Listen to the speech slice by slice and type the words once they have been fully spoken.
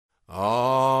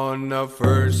On the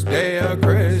first day of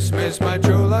Christmas, my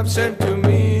true love sent to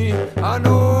me a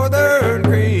northern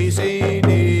Cree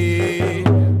CD.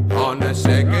 On the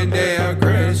second day of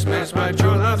Christmas, my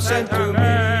true love sent to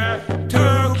me 2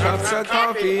 cups of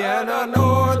coffee and a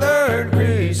northern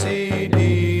Cree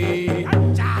CD.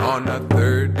 On the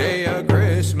third day of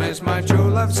Christmas, my true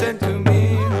love sent to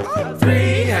me 3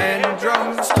 hand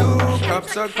drums, 2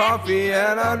 cups of coffee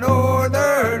and a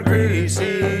northern Cree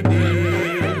CD.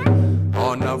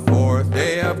 On the fourth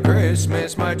day of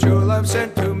Christmas, my true love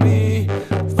sent to me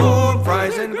 4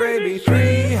 fries and gravy, 3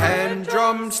 hand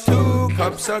drums, 2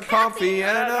 cups of coffee,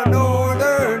 and a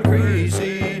northern Cree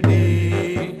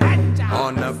CD.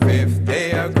 On the fifth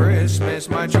day of Christmas,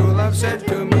 my true love sent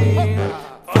to me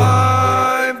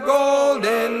 5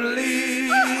 golden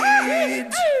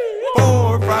leads,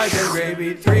 4 fries and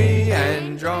gravy, 3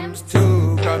 hand drums,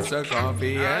 2 cups of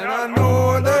coffee, and a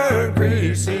northern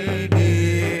Cree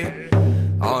CD.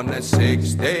 On the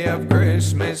sixth day of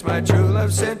Christmas, my true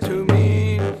love sent to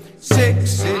me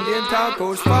 6 Indian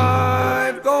tacos,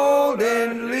 5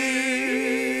 golden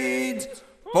leads,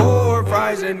 4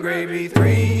 fries and gravy,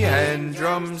 3 hand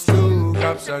drums, 2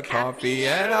 cups of coffee,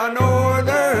 and a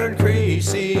northern Cree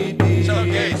CD.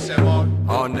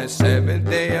 On the seventh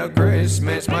day of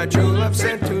Christmas, my true love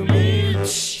sent to me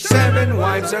 7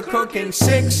 wives are cooking,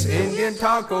 6 Indian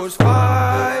tacos,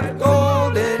 5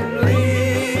 golden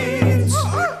leads,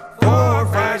 4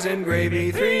 fries and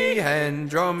gravy, 3 hand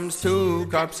drums, 2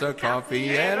 cups of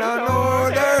coffee, and a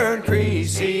northern Cree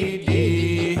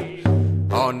CD.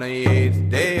 On the 8th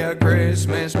day of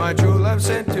Christmas, my true love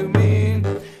sent to me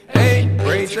 8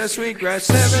 braids of sweetgrass,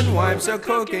 7 wives are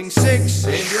cooking, 6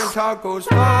 Indian tacos,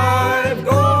 5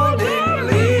 golden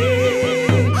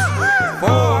leads,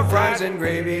 4 fries and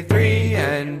gravy, 3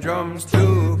 hand drums,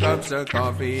 2 cups of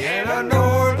coffee, and a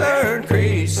northern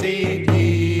Cree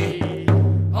CD.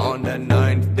 On the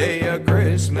 9th day of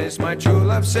Christmas, my true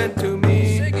love sent to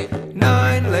me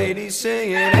 9 ladies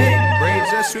singing, 8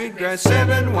 braids of sweetgrass,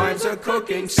 7 wives are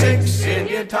cooking, 6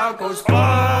 Indian tacos,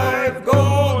 5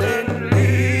 golden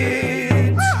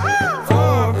leads,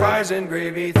 4 fries and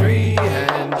gravy, 3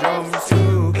 hand drums,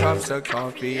 2 cups of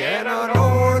coffee, and a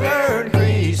northern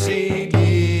Cree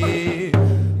CD.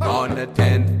 On the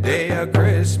 10th day of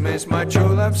Christmas, my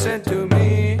true love sent to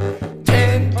me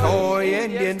 10 toy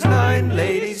Indians, 9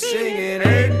 ladies singing,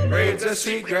 8 braids of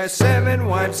sweetgrass, 7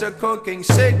 wives are cooking,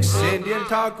 6 Indian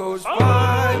tacos,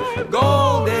 5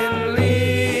 golden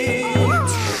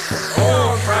leads,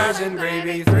 4 fries and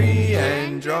gravy, 3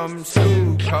 hand drums,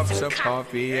 2 cups of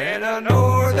coffee, and a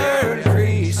northern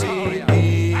Cree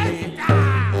CD.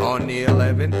 On the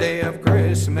 11th day of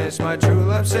Christmas, my true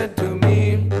love sent to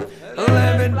me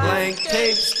 11 blank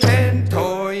tapes, 10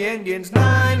 toy Indians,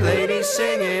 9 ladies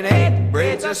singing, 8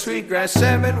 braids of sweetgrass,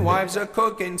 7 wives are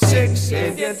cooking, 6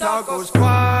 Indian tacos,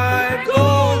 5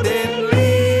 golden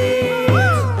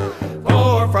leads,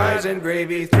 4 fries and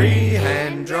gravy, 3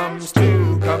 hand drums,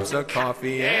 2 cups of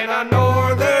coffee, and a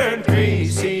northern Cree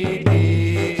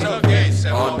CD.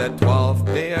 On the 12th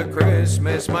day of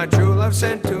Christmas, my true love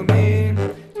sent to me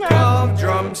 12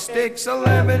 drumsticks,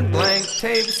 11 blank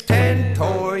tapes, 10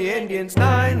 toy Indians,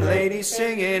 9 ladies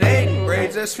singing, 8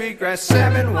 braids of sweetgrass,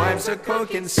 7 wives are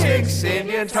cooking, 6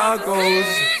 Indian tacos,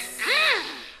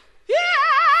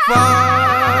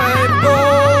 5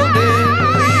 golden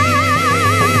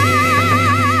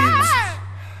leads,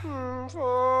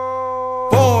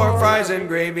 4 fries and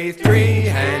gravy, 3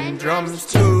 hand drums,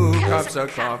 2 cups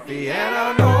of coffee, and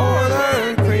a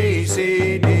northern Cree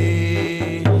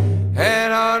CD.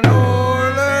 And a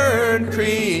northern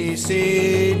Cree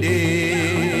CD.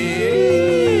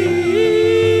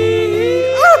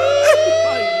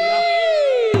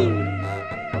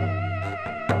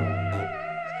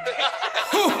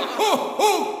 Ho,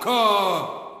 ho,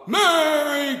 ho,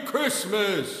 Merry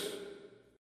Christmas!